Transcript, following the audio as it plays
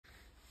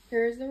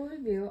Here's the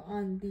review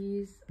on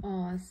these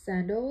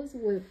sandals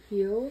with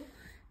heel,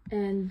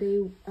 and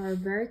they are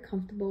very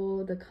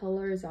comfortable. The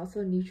color is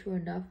also neutral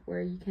enough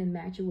where you can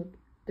match it with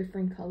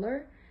different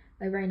color.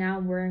 Like right now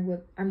I'm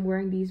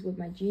wearing these with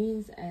my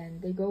jeans,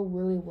 and they go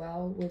really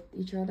well with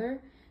each other.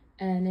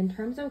 And in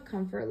terms of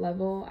comfort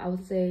level, I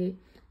would say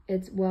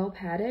it's well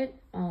padded,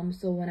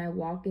 so when I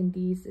walk in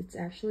these, it's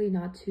actually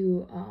not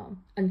too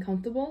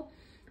uncomfortable.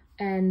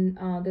 And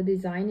the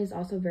design is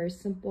also very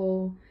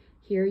simple.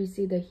 Here you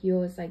see the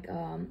heel is like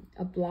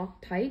a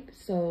block type,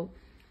 so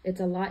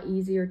it's a lot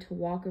easier to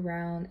walk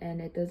around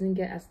and it doesn't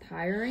get as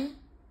tiring.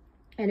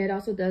 And it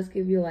also does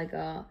give you like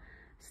a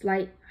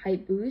slight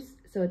height boost,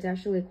 so it's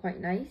actually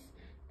quite nice.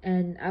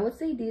 And I would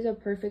say these are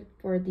perfect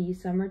for the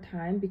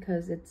summertime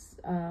because it's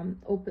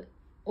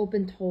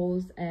open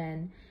toes,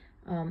 and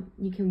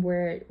you can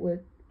wear it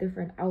with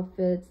different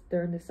outfits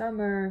during the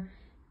summer.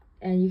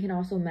 And you can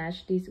also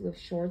match these with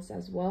shorts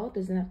as well. It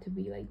doesn't have to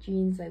be like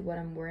jeans like what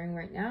I'm wearing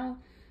right now.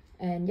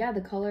 And yeah, the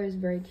color is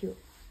very cute.